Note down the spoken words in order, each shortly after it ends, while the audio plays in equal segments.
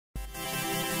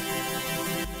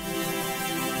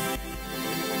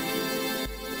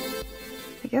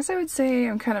guess I would say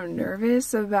I'm kind of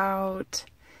nervous about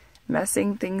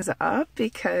messing things up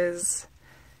because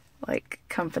like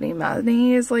company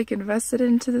money is like invested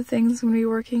into the things I'm gonna be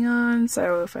working on.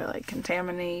 So if I like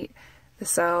contaminate the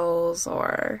cells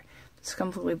or just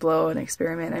completely blow an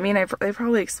experiment, I mean, they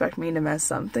probably expect me to mess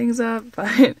some things up,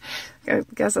 but I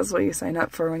guess that's what you sign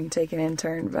up for when you take an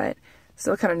intern. But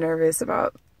still kind of nervous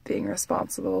about being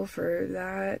responsible for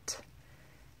that,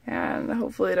 and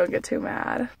hopefully I don't get too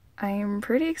mad. I'm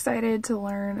pretty excited to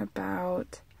learn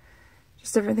about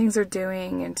just different things they're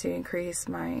doing and to increase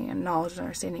my knowledge and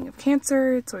understanding of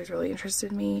cancer. It's always really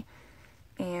interested me.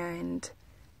 And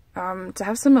to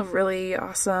have some of really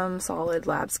awesome, solid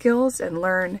lab skills and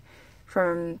learn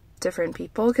from different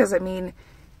people. Because, I mean,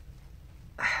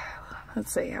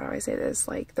 let's see, how do I say this?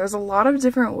 Like, there's a lot of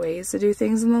different ways to do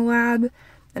things in the lab.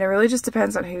 And it really just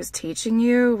depends on who's teaching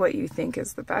you what you think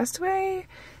is the best way.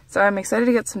 So I'm excited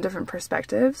to get some different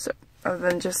perspectives other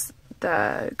than just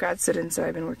the grad students that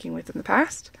I've been working with in the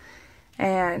past.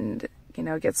 And, you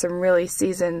know, get some really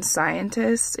seasoned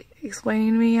scientists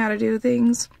explaining to me how to do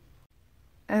things.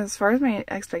 As far as my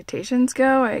expectations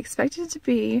go, I expect it to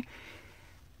be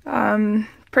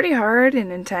pretty hard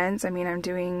and intense. I mean, I'm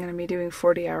gonna be doing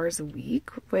 40 hours a week,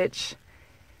 which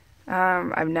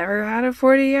I've never had a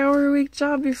 40-hour-a-week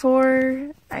job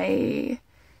before. I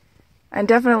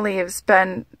definitely have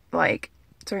spent, like,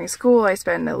 during school, I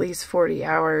spend at least 40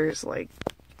 hours, like,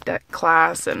 at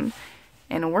class and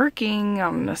working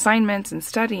on assignments and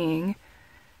studying.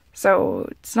 So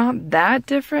it's not that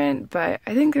different, but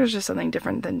I think there's just something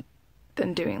different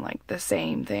than doing, like, the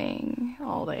same thing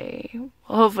all day. Well,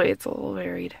 hopefully it's a little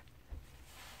varied.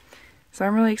 So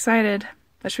I'm really excited.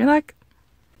 Wish me luck.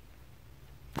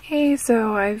 Hey,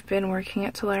 so I've been working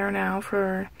at Tolero now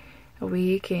for a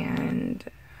week, and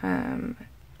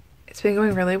it's been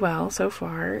going really well so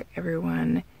far.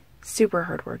 Everyone super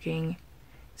hardworking,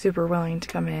 super willing to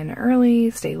come in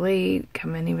early, stay late,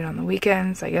 come in even on the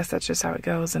weekends. I guess that's just how it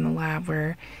goes in a lab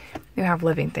where you have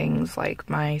living things like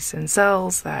mice and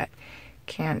cells that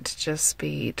can't just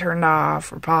be turned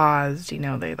off or paused. You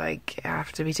know, they like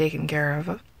have to be taken care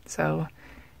of. So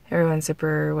everyone's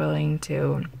super willing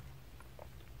to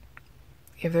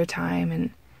give their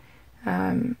time,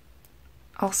 and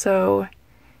also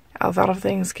a lot of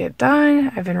things get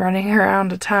done. I've been running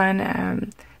around a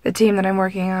ton. The team that I'm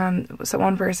working on, so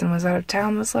one person was out of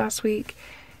town this last week,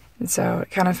 and so it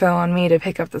kind of fell on me to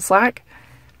pick up the slack.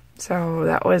 So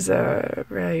that was a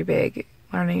really big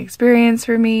learning experience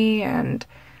for me, and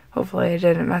hopefully I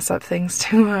didn't mess up things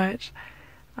too much.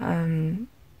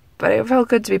 But it felt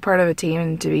good to be part of a team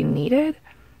and to be needed,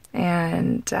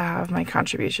 and to have my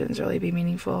contributions really be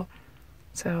meaningful.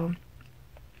 So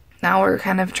now we're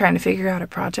kind of trying to figure out a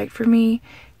project for me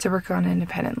to work on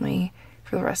independently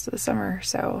for the rest of the summer.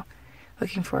 So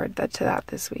looking forward to that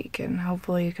this week, and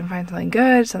hopefully you can find something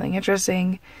good, something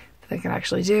interesting that I can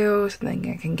actually do,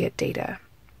 something I can get data.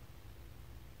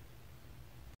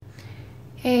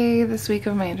 Hey, this week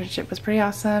of my internship was pretty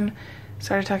awesome.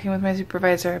 Started talking with my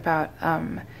supervisor about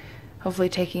hopefully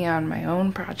taking on my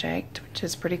own project, which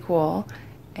is pretty cool.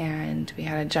 And we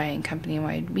had a giant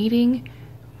company-wide meeting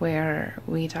where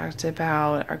we talked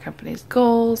about our company's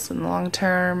goals in the long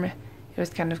term. It was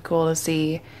kind of cool to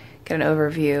get an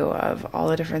overview of all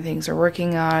the different things we're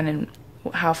working on and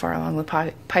how far along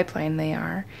the pipeline they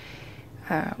are.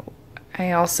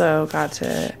 I also got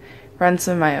to run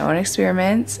some of my own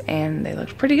experiments, and they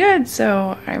looked pretty good,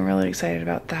 so I'm really excited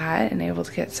about that and able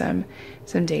to get some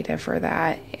data for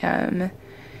that.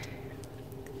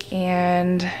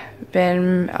 And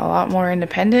been a lot more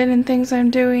independent in things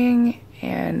I'm doing,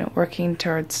 and working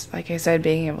towards, like I said,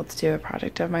 being able to do a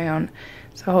project of my own.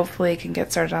 So hopefully I can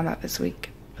get started on that this week.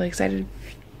 Really excited.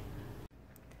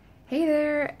 Hey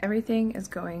there, everything is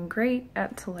going great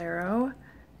at Tolero.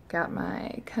 Got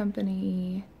my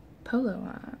company polo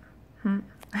on.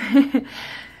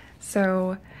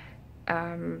 So,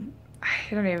 I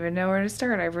don't even know where to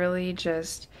start. I've really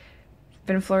just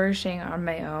been flourishing on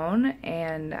my own,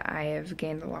 and I have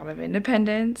gained a lot of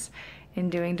independence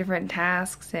in doing different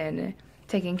tasks and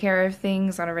taking care of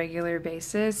things on a regular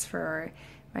basis for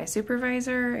my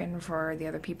supervisor and for the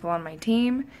other people on my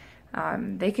team.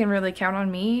 They can really count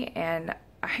on me, and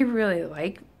I really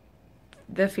like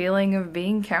the feeling of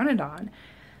being counted on.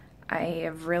 I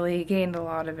have really gained a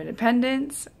lot of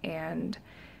independence, and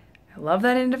I love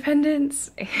that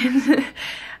independence, and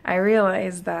I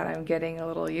realize that I'm getting a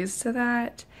little used to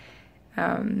that,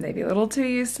 maybe a little too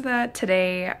used to that.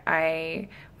 Today I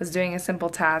was doing a simple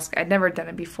task. I'd never done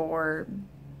it before,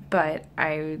 but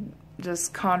I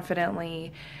just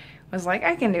confidently was like,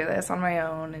 I can do this on my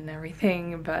own and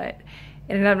everything, but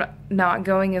ended up not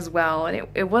going as well, and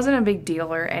it wasn't a big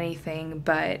deal or anything,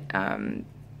 but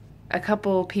a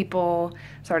couple people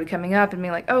started coming up and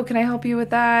being like, oh, can I help you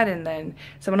with that? And then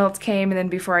someone else came, and then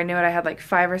before I knew it, I had like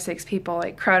 5 or 6 people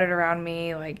like crowded around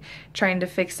me, like trying to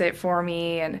fix it for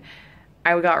me. And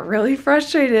I got really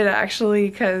frustrated actually,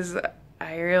 because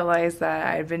I realized that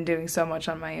I'd been doing so much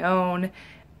on my own,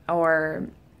 or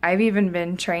I've even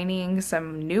been training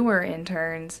some newer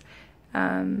interns.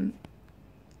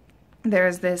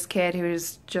 There's this kid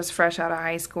who's just fresh out of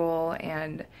high school,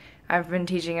 and I've been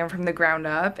teaching him from the ground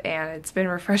up, and it's been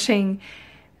refreshing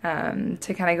to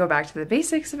kind of go back to the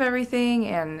basics of everything,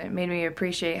 and it made me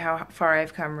appreciate how far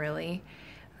I've come, really.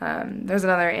 There's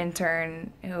another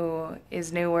intern who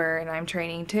is newer, and I'm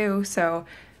training too, so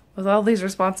with all these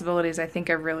responsibilities, I think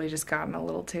I've really just gotten a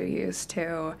little too used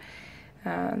to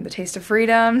the taste of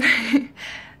freedom.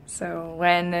 So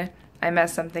when I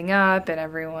messed something up and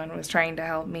everyone was trying to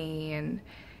help me and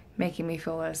making me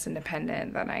feel less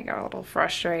independent, then I got a little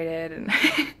frustrated, and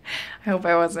I hope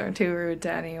I wasn't too rude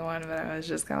to anyone, but I was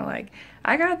just kind of like,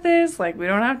 I got this, like, we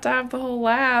don't have to have the whole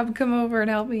lab come over and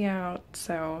help me out.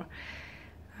 So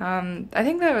I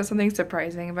think that was something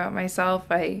surprising about myself.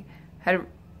 I had,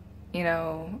 you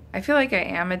know, I feel like I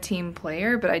am a team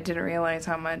player, but I didn't realize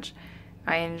how much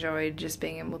I enjoyed just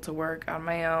being able to work on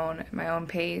my own, at my own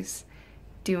pace,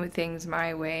 do things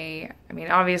my way. I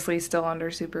mean, obviously still under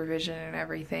supervision and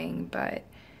everything, but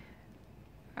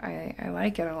I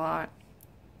like it a lot.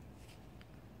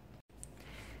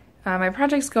 My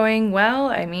project's going well.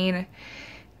 I mean,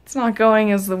 it's not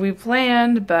going as we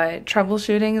planned, but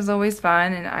troubleshooting is always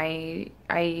fun, and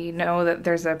I know that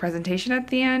there's a presentation at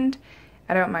the end.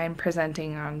 I don't mind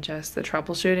presenting on just the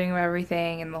troubleshooting of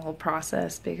everything and the whole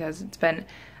process, because it's been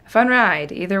a fun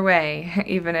ride either way,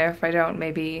 even if I don't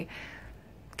maybe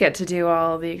get to do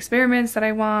all the experiments that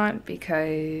I want,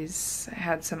 because I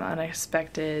had some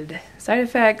unexpected side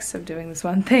effects of doing this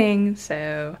one thing.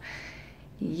 So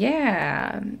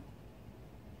yeah,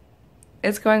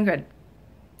 it's going good.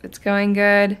 It's going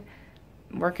good.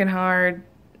 Working hard,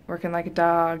 working like a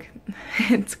dog.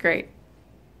 It's great.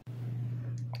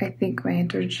 I think my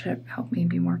internship helped me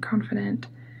be more confident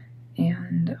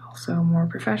and also more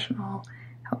professional,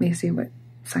 helped me see what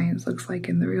science looks like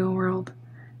in the real world.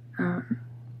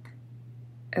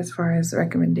 As far as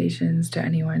recommendations to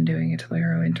anyone doing a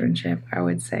Tolero internship, I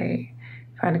would say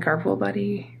find a carpool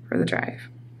buddy for the drive.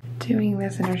 Doing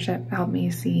this internship helped me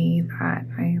see that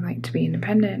I like to be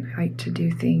independent, I like to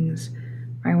do things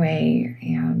my way,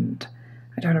 and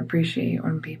I don't appreciate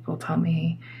when people tell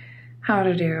me how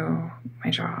to do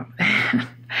my job,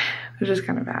 which is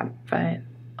kind of bad, but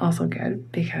also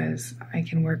good because I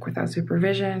can work without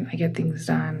supervision, I get things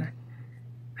done,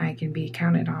 I can be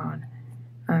counted on.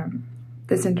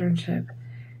 This internship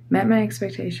met my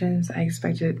expectations. I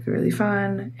expected it to be really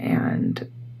fun and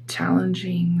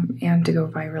challenging and to go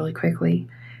by really quickly,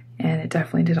 and it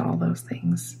definitely did all those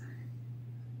things.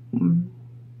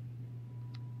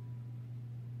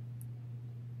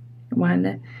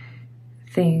 One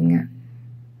thing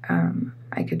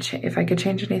if I could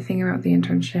change anything about the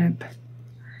internship,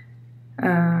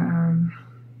 I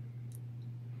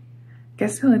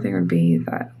guess the only thing would be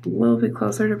that a little bit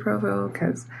closer to Provo,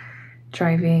 because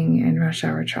driving in rush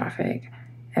hour traffic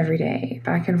every day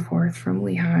back and forth from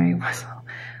Lehigh was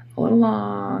a little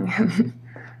long.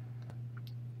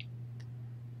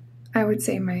 I would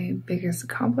say my biggest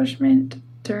accomplishment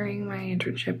during my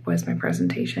internship was my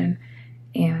presentation,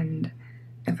 and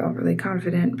I felt really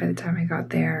confident by the time I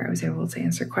got there. I was able to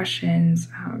answer questions,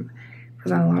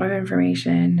 present a lot of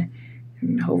information,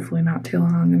 and hopefully not too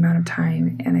long amount of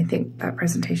time. And I think that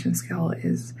presentation skill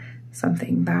is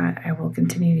something that I will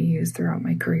continue to use throughout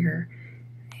my career.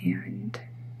 And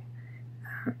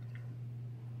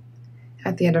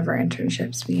at the end of our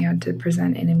internships, we had to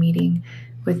present in a meeting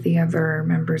with the other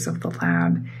members of the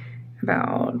lab,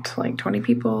 about like 20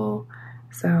 people.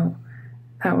 So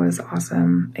that was an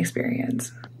awesome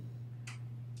experience.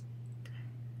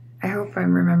 I hope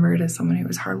I'm remembered as someone who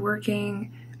was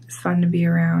hardworking. It's fun to be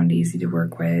around, easy to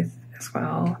work with as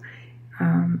well.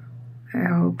 I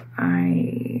hope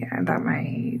that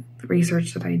my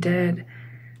research that I did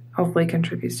hopefully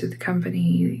contributes to the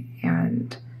company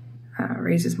and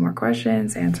raises more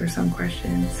questions, answers some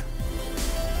questions.